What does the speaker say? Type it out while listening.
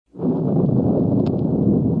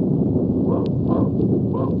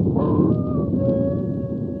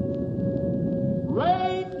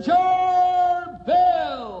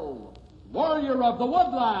warrior of the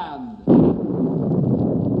woodland.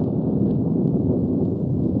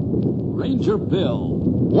 Ranger Bill,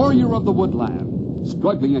 warrior of the woodland,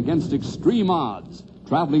 struggling against extreme odds,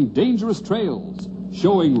 traveling dangerous trails,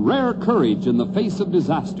 showing rare courage in the face of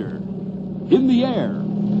disaster. In the air.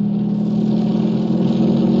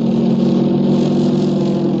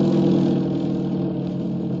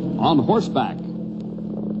 On horseback.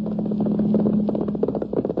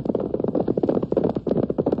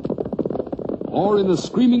 Or in a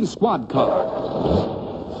screaming squad car.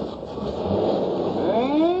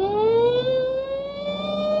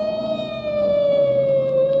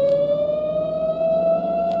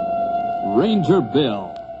 Ranger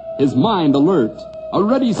Bill, his mind alert, a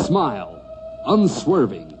ready smile,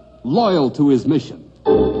 unswerving, loyal to his mission.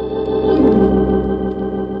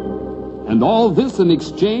 And all this in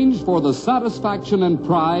exchange for the satisfaction and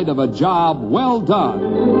pride of a job well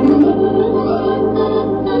done.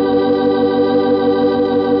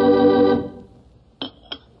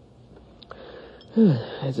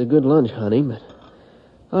 It's a good lunch, honey, but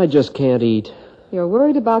I just can't eat. You're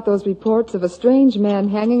worried about those reports of a strange man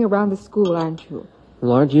hanging around the school, aren't you?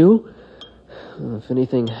 Well, aren't you? If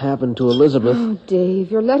anything happened to Elizabeth... Oh,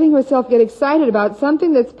 Dave, you're letting yourself get excited about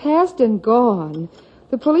something that's past and gone.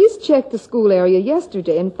 The police checked the school area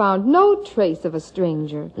yesterday and found no trace of a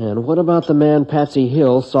stranger. And what about the man Patsy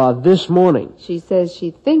Hill saw this morning? She says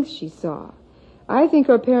she thinks she saw. I think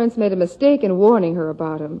her parents made a mistake in warning her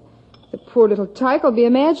about him. The poor little tyke will be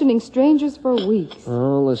imagining strangers for weeks.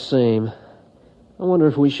 All the same. I wonder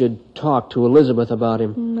if we should talk to Elizabeth about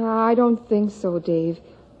him. No, I don't think so, Dave.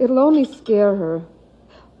 It'll only scare her.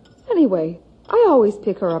 Anyway, I always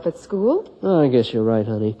pick her up at school. I guess you're right,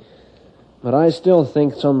 honey. But I still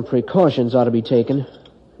think some precautions ought to be taken.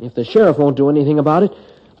 If the sheriff won't do anything about it,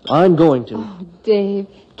 I'm going to. Oh, Dave,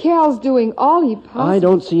 Cal's doing all he possibly... I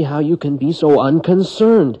don't see how you can be so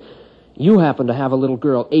unconcerned. You happen to have a little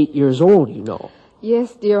girl 8 years old, you know.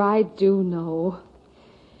 Yes, dear, I do know.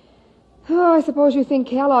 Oh, I suppose you think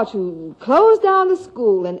Cal ought to close down the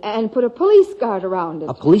school and put a police guard around it.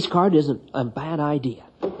 A police guard isn't a bad idea.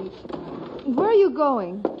 Where are you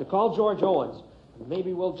going? To call George Owens.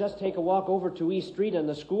 Maybe we'll just take a walk over to East Street and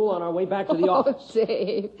the school on our way back to the office. Oh,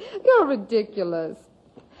 Dave, you're ridiculous.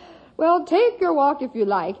 Well, take your walk if you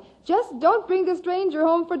like. Just don't bring the stranger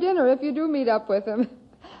home for dinner if you do meet up with him.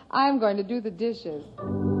 I'm going to do the dishes.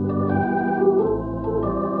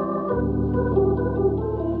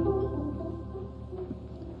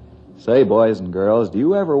 Say, boys and girls, do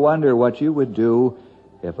you ever wonder what you would do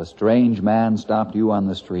if a strange man stopped you on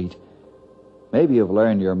the street? Maybe you've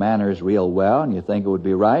learned your manners real well and you think it would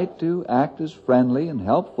be right to act as friendly and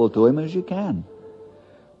helpful to him as you can.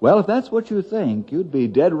 Well, if that's what you think, you'd be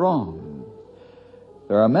dead wrong.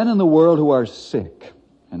 There are men in the world who are sick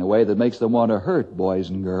in a way that makes them want to hurt boys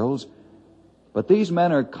and girls. But these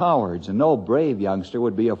men are cowards, and no brave youngster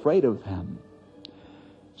would be afraid of them.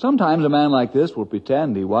 Sometimes a man like this will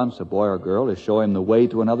pretend he wants a boy or girl to show him the way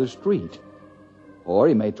to another street. Or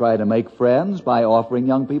he may try to make friends by offering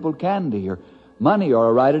young people candy or money or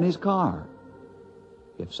a ride in his car.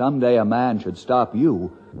 If someday a man should stop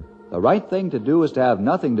you, the right thing to do is to have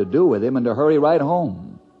nothing to do with him and to hurry right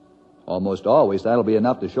home. Almost always that'll be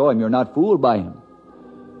enough to show him you're not fooled by him.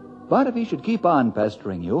 But if he should keep on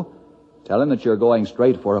pestering you, tell him that you're going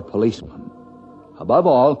straight for a policeman. Above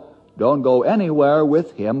all, don't go anywhere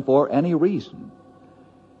with him for any reason.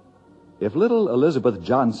 If little Elizabeth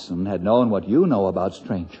Johnson had known what you know about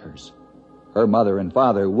strangers, her mother and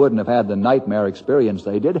father wouldn't have had the nightmare experience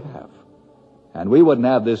they did have. And we wouldn't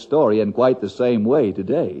have this story in quite the same way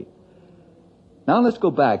today. Now let's go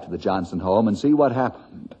back to the Johnson home and see what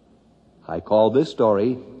happened. I call this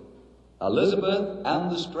story Elizabeth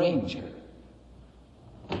and the Stranger.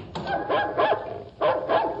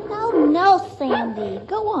 No, Sandy.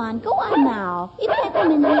 Go on now. You can't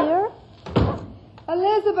come in here.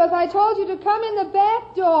 Elizabeth, I told you to come in the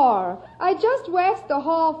back door. I just waxed the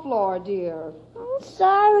hall floor, dear. Oh,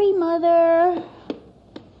 sorry, Mother.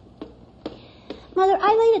 Mother,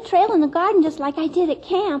 I laid a trail in the garden just like I did at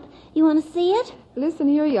camp. You want to see it? Listen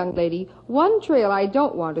here, young lady. One trail I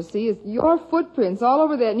don't want to see is your footprints all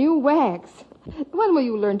over that new wax. When will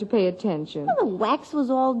you learn to pay attention? Well, the wax was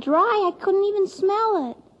all dry. I couldn't even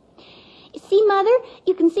smell it. You see, Mother,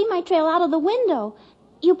 you can see my trail out of the window.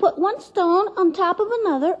 You put one stone on top of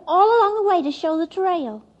another all along the way to show the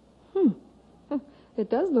trail. It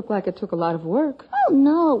does look like it took a lot of work. Oh,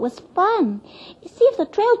 no, it was fun. You see, if the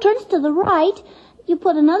trail turns to the right, you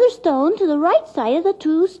put another stone to the right side of the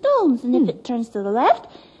two stones. And if it turns to the left,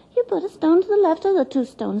 you put a stone to the left of the two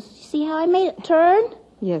stones. You see how I made it turn?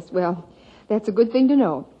 Yes, well, that's a good thing to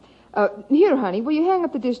know. Here, honey, will you hang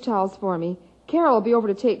up the dish towels for me? Carol will be over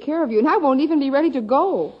to take care of you, and I won't even be ready to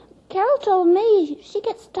go. Carol told me she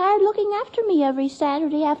gets tired looking after me every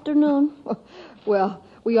Saturday afternoon. Well,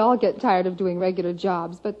 we all get tired of doing regular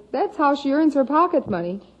jobs, but that's how she earns her pocket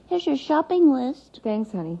money. Here's your shopping list.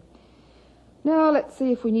 Thanks, honey. Now, let's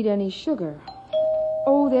see if we need any sugar.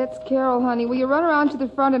 Oh, that's Carol, honey. Will you run around to the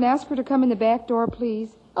front and ask her to come in the back door, please?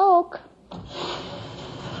 Oak.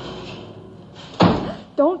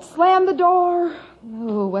 Don't slam the door.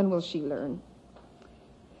 Oh, when will she learn?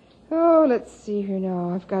 Oh, let's see here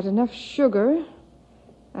now. I've got enough sugar.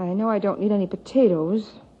 I know I don't need any potatoes.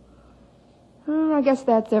 I guess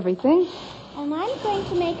that's everything. And I'm going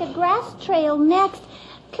to make a grass trail next.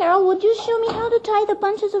 Carol, would you show me how to tie the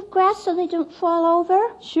bunches of grass so they don't fall over?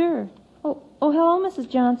 Sure. Oh, hello, Mrs.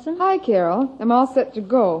 Johnson. Hi, Carol. I'm all set to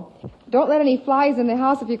go. Don't let any flies in the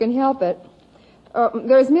house if you can help it.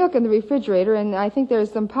 There's milk in the refrigerator, and I think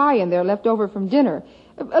there's some pie in there left over from dinner.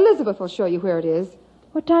 Elizabeth will show you where it is.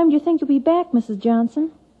 What time do you think you'll be back, Mrs.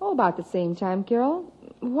 Johnson? Oh, about the same time, Carol.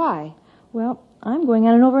 Why? Well, I'm going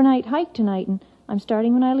on an overnight hike tonight, and I'm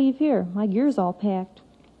starting when I leave here. My gear's all packed.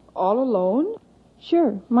 All alone?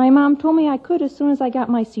 Sure. My mom told me I could as soon as I got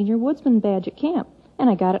my senior woodsman badge at camp, and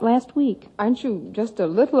I got it last week. Aren't you just a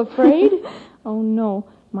little afraid? Oh, no.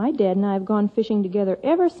 My dad and I have gone fishing together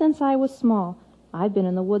ever since I was small. I've been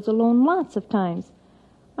in the woods alone lots of times.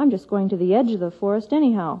 I'm just going to the edge of the forest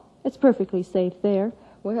anyhow. It's perfectly safe there.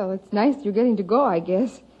 Well, it's nice you're getting to go, I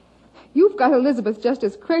guess. You've got Elizabeth just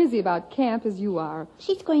as crazy about camp as you are.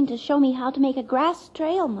 She's going to show me how to make a grass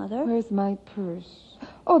trail, Mother. Where's my purse?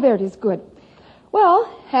 Oh, there it is. Good. Well,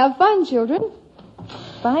 have fun, children.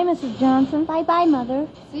 Bye, Mrs. Johnson. Bye-bye, Mother.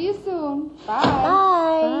 See you soon. Bye.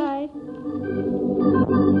 Bye.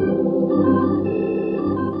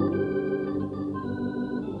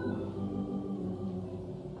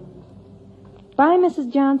 Bye,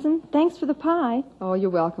 Mrs. Johnson. Thanks for the pie. Oh, you're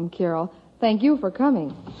welcome, Carol. Thank you for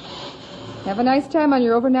coming. Have a nice time on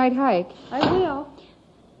your overnight hike. I will.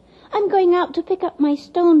 I'm going out to pick up my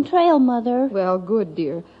stone trail, Mother. Well, good,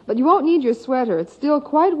 dear. But you won't need your sweater. It's still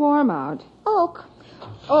quite warm out. Oak.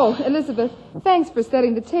 Oh, Elizabeth, thanks for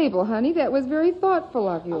setting the table, honey. That was very thoughtful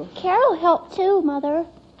of you. Carol helped too, Mother.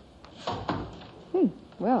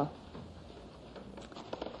 Well.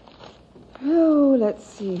 Oh, let's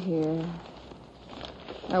see here.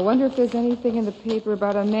 I wonder if there's anything in the paper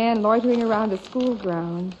about a man loitering around a school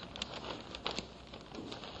ground.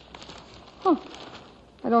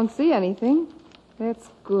 I don't see anything. That's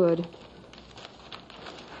good.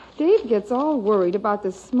 Dave gets all worried about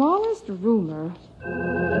the smallest rumor.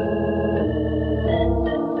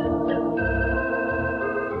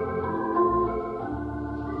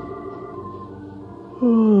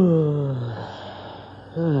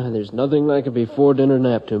 There's nothing like a before-dinner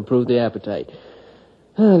nap to improve the appetite.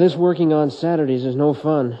 This working on Saturdays is no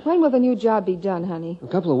fun. When will the new job be done, honey? A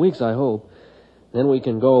couple of weeks, I hope. Then we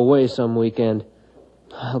can go away some weekend.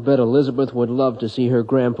 I'll bet Elizabeth would love to see her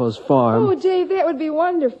grandpa's farm. Oh, Dave, that would be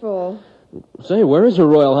wonderful. Say, where is Her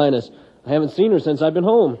Royal Highness? I haven't seen her since I've been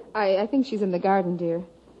home. I think she's in the garden, dear.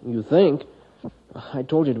 You think? I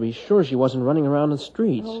told you to be sure she wasn't running around the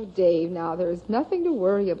streets. Oh, Dave, now, there's nothing to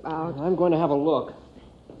worry about. I'm going to have a look.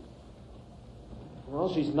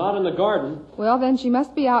 Well, she's not in the garden. Well, then she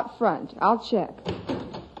must be out front. I'll check.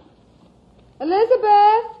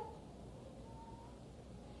 Elizabeth!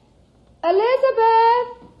 Elizabeth!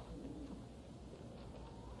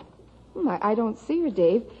 I don't see her,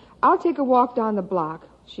 Dave. I'll take a walk down the block.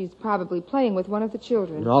 She's probably playing with one of the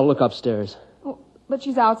children. I'll look upstairs. Oh, but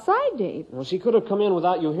she's outside, Dave. Well, she could have come in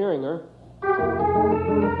without you hearing her.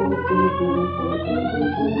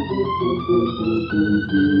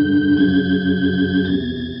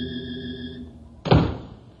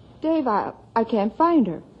 Dave, I can't find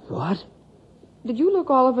her. What? Did you look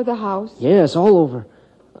all over the house? Yes, all over.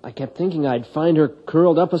 I kept thinking I'd find her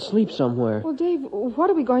curled up asleep somewhere. Well, Dave, what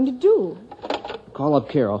are we going to do? Call up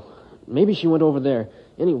Carol. Maybe she went over there.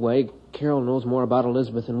 Anyway, Carol knows more about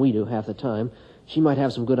Elizabeth than we do half the time. She might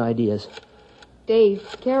have some good ideas. Dave,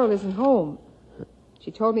 Carol isn't home. She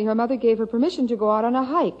told me her mother gave her permission to go out on a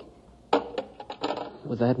hike.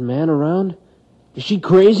 Was that man around? Is she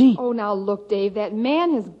crazy? Oh, now look, Dave, that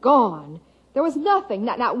man has gone. There was nothing,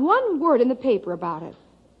 not one word in the paper about it.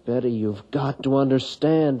 Betty, you've got to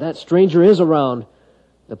understand. That stranger is around.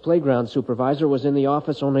 The playground supervisor was in the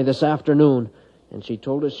office only this afternoon, and she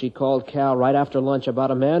told us she called Cal right after lunch about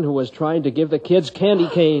a man who was trying to give the kids candy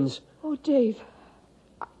canes. Oh, Dave,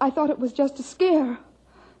 I thought it was just a scare.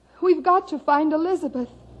 We've got to find Elizabeth.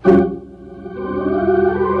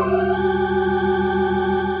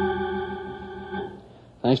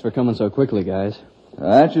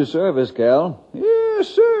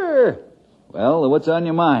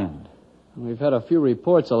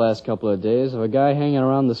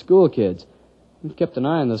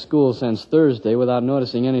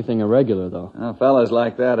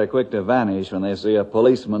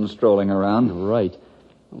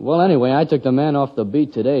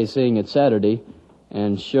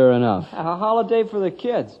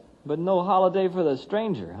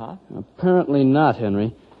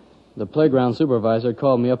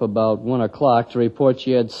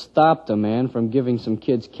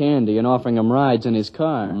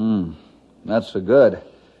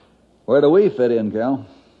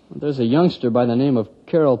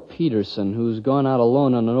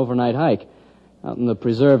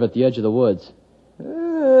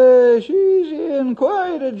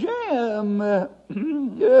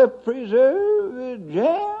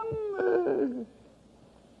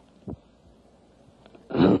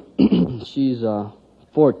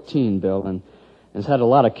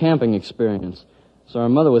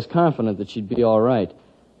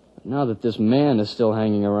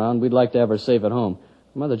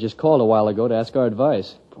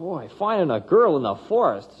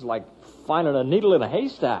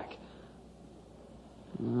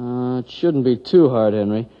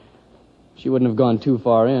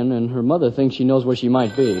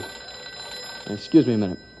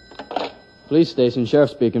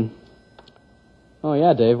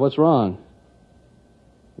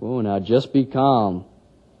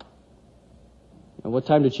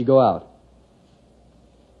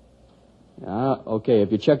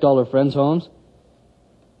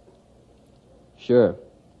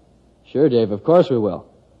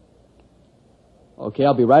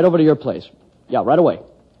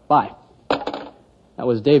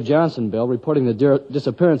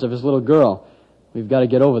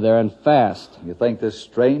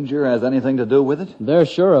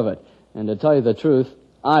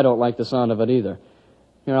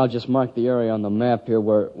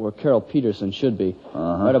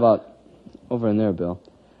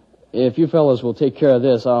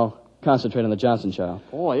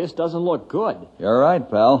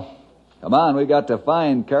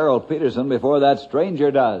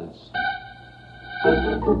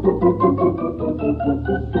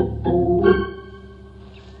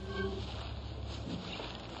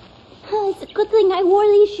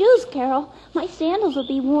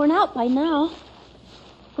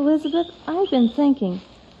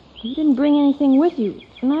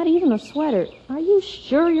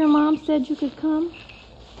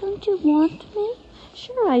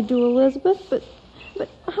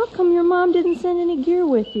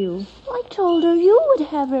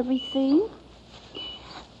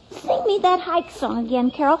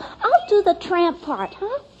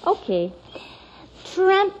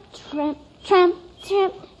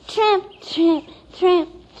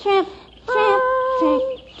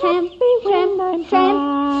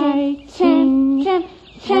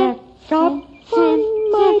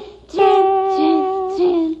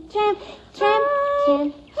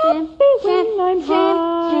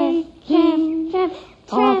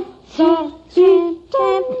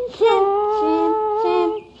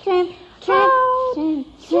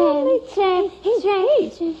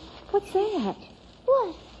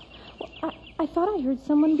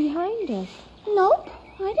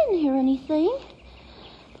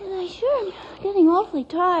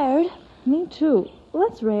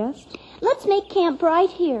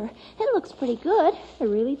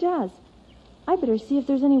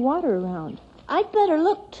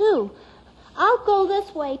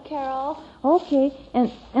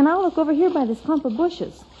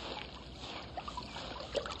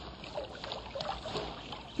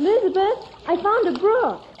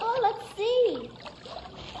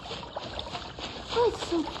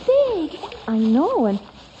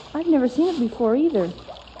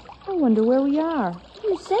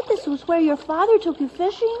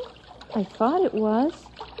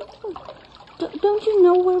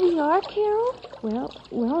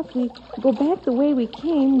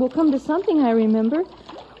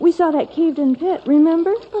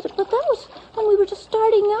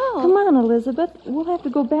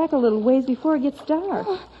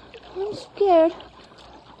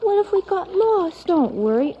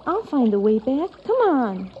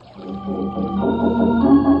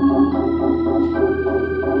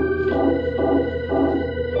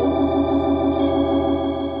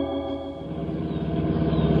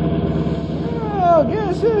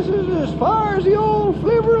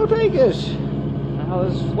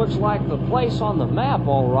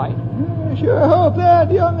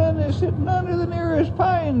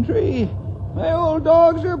 My old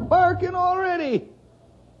dogs are barking already.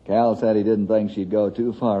 Cal said he didn't think she'd go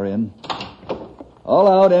too far in. All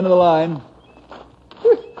out, end of the line.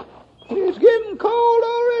 It's getting cold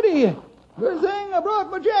already. Good thing I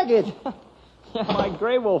brought my jacket. Yeah, my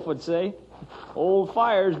gray wolf would say, old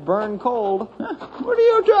fires burn cold. What are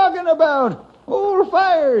you talking about? Old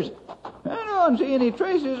fires. I don't see any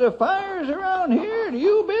traces of fires around here. Do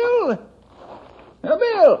you, Bill?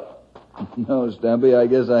 Bill? No, Stumpy, I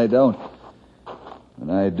guess I don't. But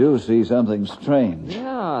I do see something strange.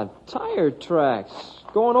 Yeah, tire tracks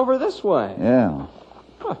going over this way. Yeah.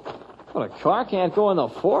 Huh. Well, a car can't go in the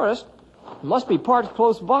forest. It must be parked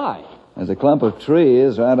close by. There's a clump of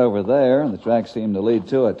trees right over there, and the tracks seem to lead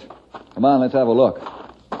to it. Come on, let's have a look.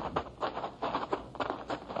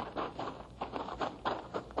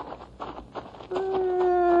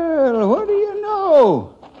 Well, what do you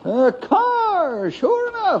know? A car, sure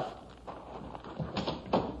enough.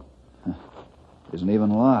 Isn't even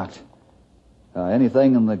locked.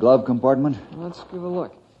 Anything in the glove compartment? Let's give a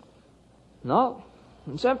look. No,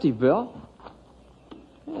 it's empty, Bill.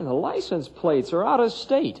 Hey, the license plates are out of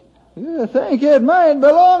state. You think it might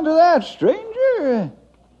belong to that stranger?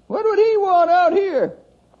 What would he want out here?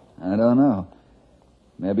 I don't know.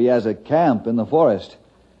 Maybe he has a camp in the forest.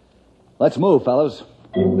 Let's move, fellows.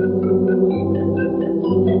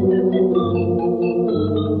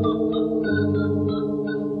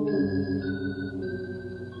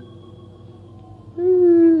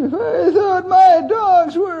 I thought my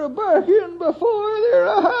dogs were barking before. They're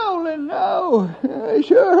a-howling now. I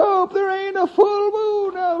sure hope there ain't a full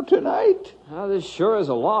moon out tonight. Now, this sure is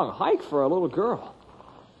a long hike for a little girl.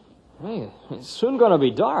 Hey, it's soon going to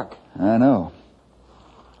be dark. I know.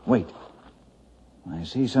 Wait. I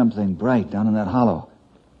see something bright down in that hollow.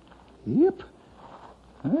 Yep.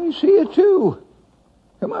 I see it, too.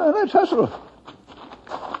 Come on, let's hustle.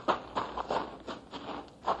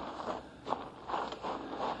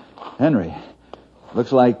 Henry,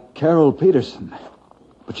 looks like Carol Peterson,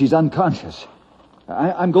 but she's unconscious.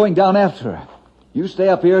 I'm going down after her. You stay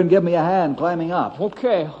up here and give me a hand climbing up.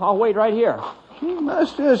 Okay, I'll wait right here. She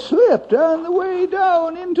must have slipped on the way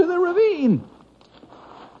down into the ravine.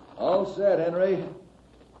 All set, Henry.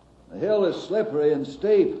 The hill is slippery and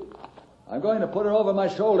steep. I'm going to put her over my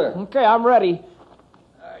shoulder. Okay, I'm ready.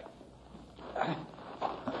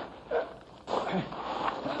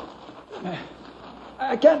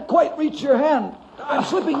 I can't quite reach your hand. I'm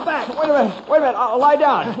slipping back. Wait a minute. I'll lie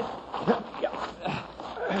down.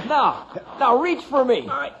 Now, reach for me. All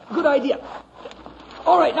right, good idea.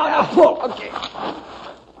 All right, now pull. Okay.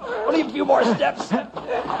 Only a few more steps. That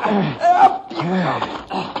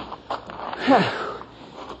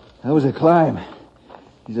was a climb.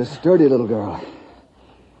 She's a sturdy little girl.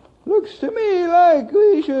 Looks to me like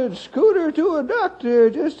we should scoot her to a doctor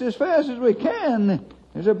just as fast as we can.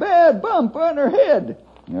 There's a bad bump on her head.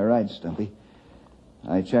 You're right, Stumpy.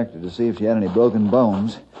 I checked her to see if she had any broken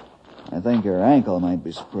bones. I think her ankle might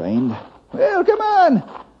be sprained. Well, come on.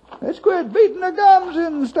 Let's quit beating our gums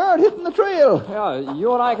and start hitting the trail. Yeah,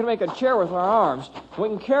 you and I can make a chair with our arms. We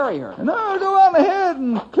can carry her. Now go on ahead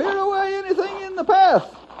and clear away anything in the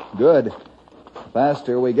path. Good. The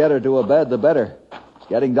faster we get her to a bed, the better. It's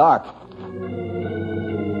getting dark.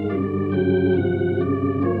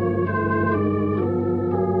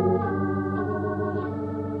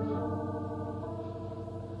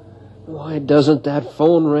 Why doesn't that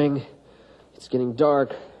phone ring? It's getting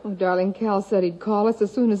dark. Oh, darling, Cal said he'd call us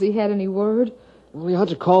as soon as he had any word. Well, he ought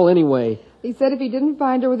to call anyway. He said if he didn't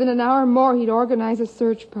find her within an hour more, he'd organize a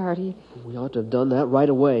search party. We ought to have done that right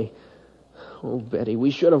away. Oh, Betty,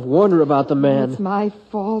 we should have warned her about the man. It's my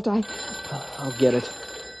fault. I'll get it.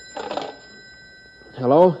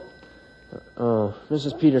 Hello? Oh,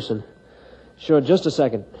 Mrs. Peterson. Sure, just a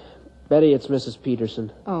second. Betty, it's Mrs.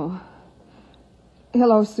 Peterson. Oh.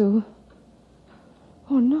 Hello, Sue.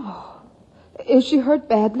 Oh, no. Is she hurt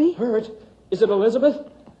badly? Hurt? Is it Elizabeth?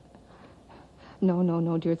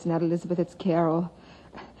 No, dear. It's not Elizabeth. It's Carol.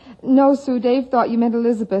 No, Sue. Dave thought you meant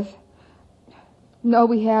Elizabeth. No,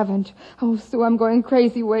 we haven't. Oh, Sue, I'm going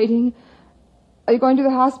crazy waiting. Are you going to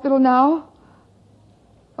the hospital now?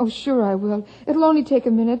 Oh, sure I will. It'll only take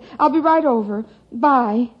a minute. I'll be right over.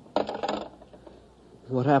 Bye.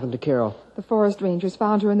 What happened to Carol? The forest rangers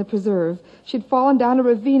found her in the preserve. She'd fallen down a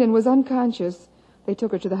ravine and was unconscious. They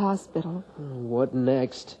took her to the hospital. What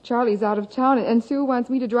next? Charlie's out of town, and Sue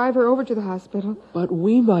wants me to drive her over to the hospital. But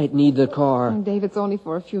we might need the car. Oh, Dave, it's only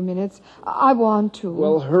for a few minutes. I want to.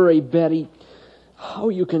 Well, hurry, Betty. How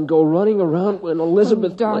you can go running around when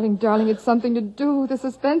Elizabeth... Oh, darling, it's something to do. The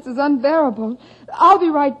suspense is unbearable. I'll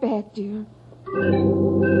be right back, dear.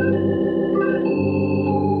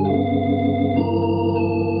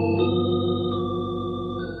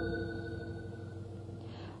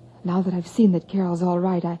 Now that I've seen that Carol's all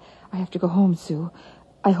right, I have to go home, Sue.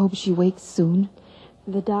 I hope she wakes soon.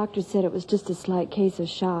 The doctor said it was just a slight case of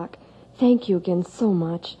shock. Thank you again so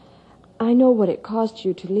much. I know what it cost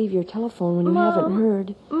you to leave your telephone when you haven't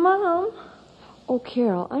heard. Mom. Oh,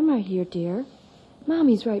 Carol, I'm right here, dear.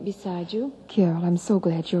 Mommy's right beside you. Carol, I'm so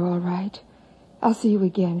glad you're all right. I'll see you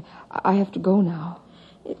again. I have to go now.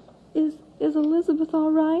 Is Elizabeth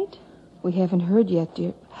all right? We haven't heard yet,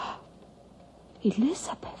 dear.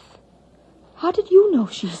 Elizabeth? How did you know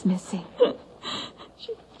she's missing?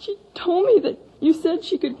 She told me that you said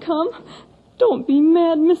she could come. Don't be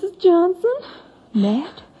mad, Mrs. Johnson.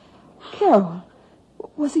 Mad? Carol,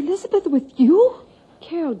 was Elizabeth with you?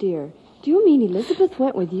 Carol, dear, do you mean Elizabeth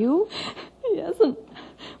went with you? Yes, and,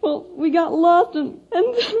 well, we got lost, and then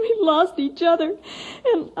we lost each other,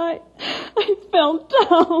 and I fell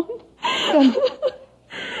down.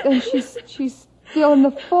 Then she's still in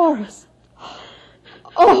the forest.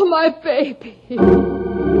 Oh, my baby.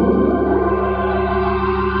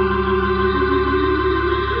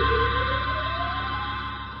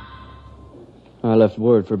 I left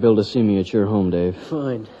word for Bill to see me at your home, Dave.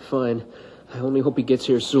 Fine. I only hope he gets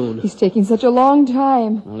here soon. He's taking such a long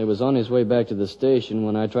time. Well, he was on his way back to the station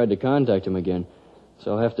when I tried to contact him again.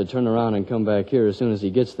 So I'll have to turn around and come back here as soon as he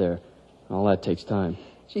gets there. All that takes time.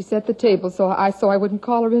 She set the table so I wouldn't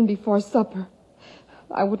call her in before supper.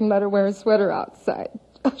 I wouldn't let her wear a sweater outside.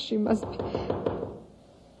 She must be...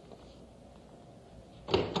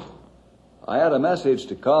 I had a message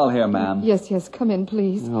to call here, ma'am. Yes, come in,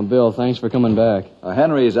 please. Oh, Bill, thanks for coming back.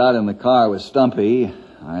 Henry's out in the car with Stumpy.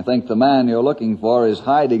 I think the man you're looking for is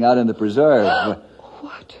hiding out in the preserve.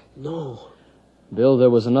 What? No. Bill, there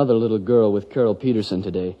was another little girl with Carol Peterson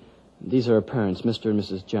today. These are her parents, Mr. and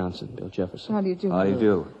Mrs. Johnson, Bill Jefferson. How do you do? How do you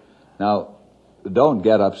do? Now, don't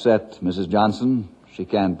get upset, Mrs. Johnson. She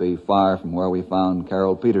can't be far from where we found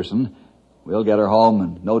Carol Peterson. We'll get her home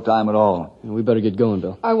in no time at all. We better get going,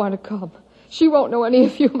 Bill. I want to come. She won't know any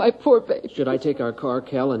of you, my poor baby. Should I take our car,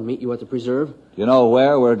 Cal, and meet you at the preserve? You know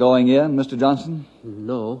where we're going in, Mr. Johnson?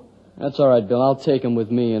 No. That's all right, Bill. I'll take him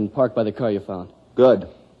with me and park by the car you found. Good.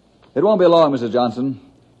 It won't be long, Mrs. Johnson.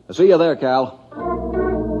 I'll see you there, Cal.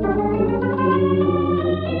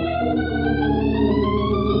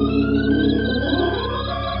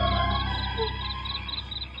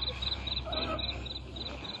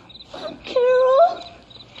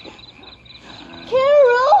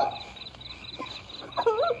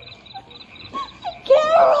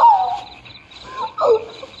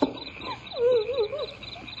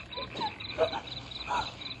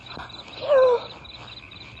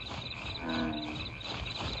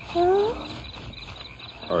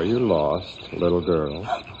 Are you lost, little girl?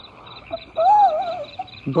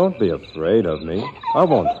 Don't be afraid of me. I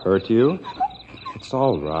won't hurt you. It's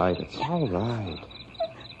all right. It's all right.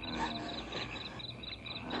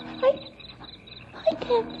 I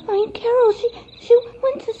can't find Carol. She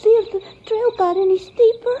went to see if the trail got any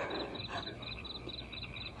steeper.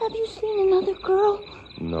 Have you seen another girl?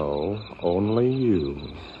 No, only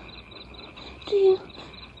you. Do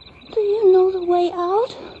you know the way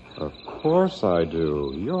out? Of course I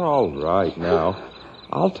do. You're all right now.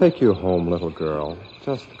 I'll take you home, little girl.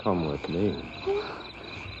 Just come with me.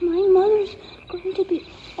 My mother's going to be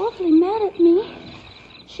awfully mad at me.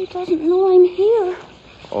 She doesn't know I'm here.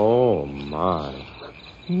 Oh, my.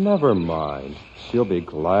 Never mind. She'll be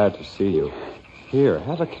glad to see you. Here,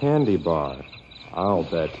 have a candy bar. I'll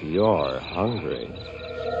bet you're hungry.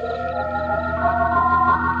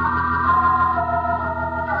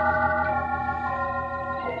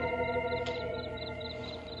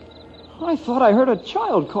 I thought I heard a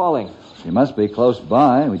child calling. She must be close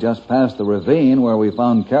by. We just passed the ravine where we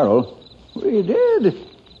found Carol. We did?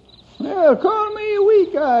 Well, call me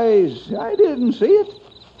weak eyes. I didn't see it.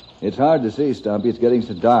 It's hard to see, Stumpy. It's getting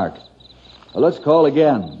so dark. Well, let's call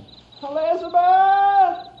again.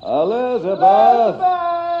 Elizabeth! Elizabeth!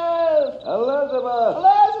 Elizabeth! Elizabeth!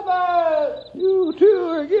 Elizabeth! You two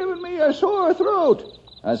are giving me a sore throat.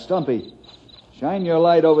 Stumpy, shine your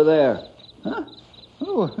light over there. Huh?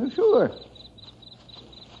 Oh, sure.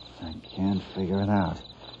 I can't figure it out.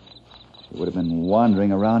 She would have been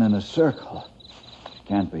wandering around in a circle. She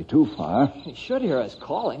can't be too far. You should hear us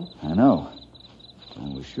calling. I know. I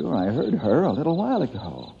was sure I heard her a little while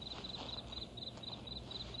ago.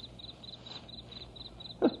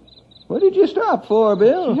 What did you stop for,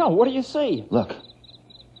 Bill? Yeah, what do you see? Look,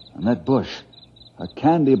 on that bush, a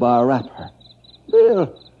candy bar wrapper.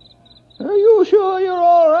 Bill, are you sure you're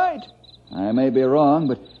all right? I may be wrong,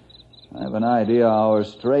 but I have an idea our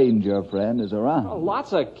stranger friend is around. Oh,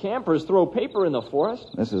 lots of campers throw paper in the forest.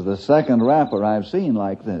 This is the second wrapper I've seen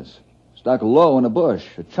like this. stuck low in a bush.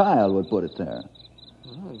 A child would put it there.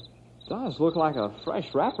 Well, it does look like a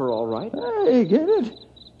fresh wrapper, all right. Hey, get it?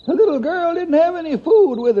 The little girl didn't have any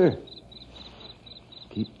food with her.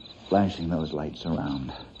 Keep flashing those lights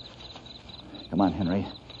around. Come on, Henry.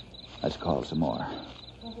 Let's call some more.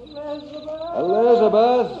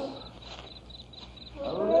 Elizabeth!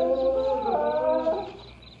 Elizabeth!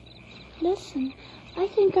 Listen, I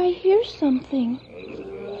think I hear something.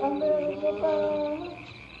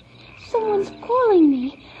 Someone's calling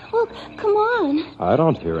me. Oh, come on. I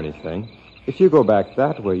don't hear anything. If you go back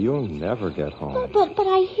that way, you'll never get home. But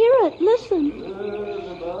I hear it. Listen.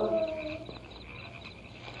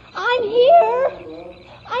 I'm here.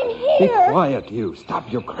 I'm Be here. quiet, you.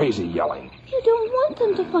 Stop your crazy yelling. You don't want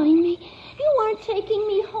them to find me. You aren't taking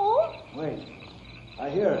me home. Wait. I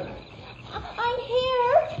hear it. I'm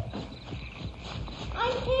here.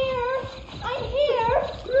 I'm here. I'm here.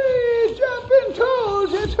 Hey, jumping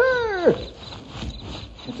toes, it's her!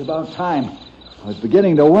 It's about time. I was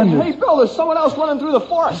beginning to wonder. Hey, Bill, there's someone else running through the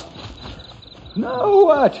forest. Now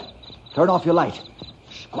what? Turn off your light.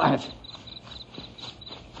 Shh, quiet.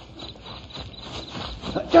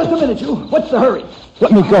 Just a minute, you. What's the hurry?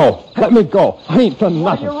 Let me go. Let me go. I ain't done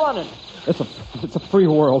Why are nothing. you running? It's a free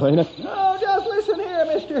world, ain't it? No, just listen here,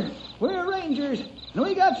 mister. We're rangers, and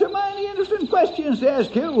we got some mighty interesting questions to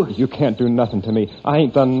ask you. You can't do nothing to me. I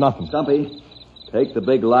ain't done nothing. Stumpy, take the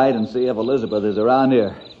big light and see if Elizabeth is around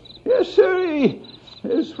here. Yes, sirree.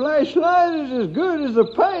 This flashlight is as good as the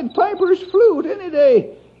Pied Piper's flute any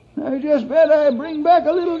day. I just bet I bring back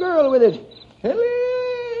a little girl with it.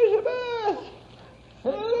 Elizabeth!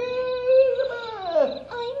 Elizabeth!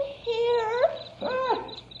 I'm here.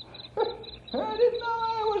 I didn't know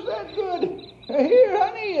I was that good. Here,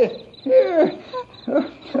 honey. Here.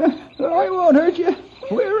 I won't hurt you.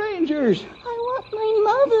 We're rangers. I want my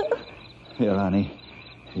mother. Here, honey.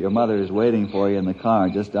 Your mother is waiting for you in the car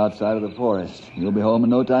just outside of the forest. You'll be home in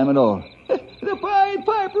no time at all. The Pied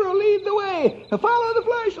Piper will lead the way. Follow the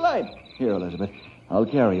flashlight. Here, Elizabeth. I'll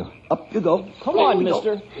carry you. Up you go. Come on,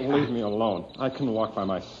 mister. Leave me alone. I can walk by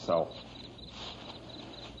myself.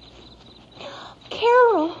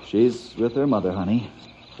 Carol, She's with her mother, honey.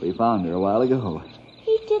 We found her a while ago.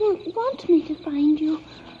 he didn't want me to find you.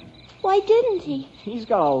 Why didn't he? He's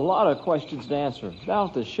got a lot of questions to answer down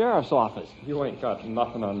at the sheriff's office. You ain't got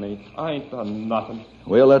nothing on me. I ain't done nothing.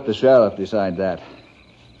 We'll let the sheriff decide that.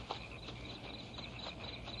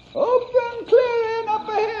 Open clearing up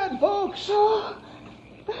ahead, folks. Oh,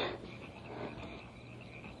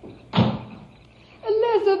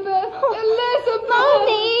 Elizabeth! Elizabeth!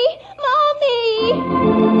 Mommy!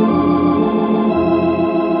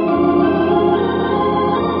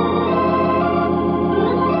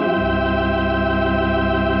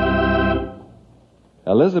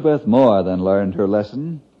 Elizabeth more than learned her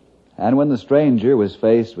lesson. And when the stranger was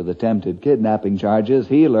faced with attempted kidnapping charges,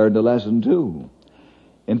 he learned a lesson too.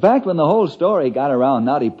 In fact, when the whole story got around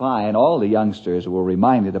Knotty Pine, all the youngsters were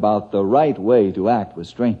reminded about the right way to act with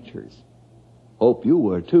strangers. Hope you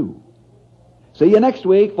were too. See you next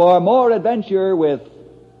week for more adventure with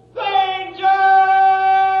Danger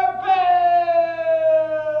Bill!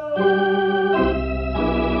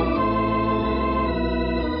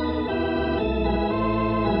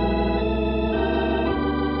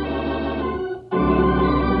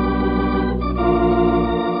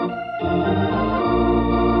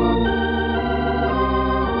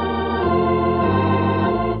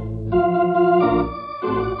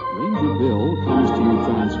 Ranger Bill comes to you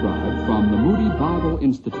transcribed from the Moody Bible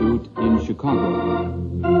Institute in Chicago.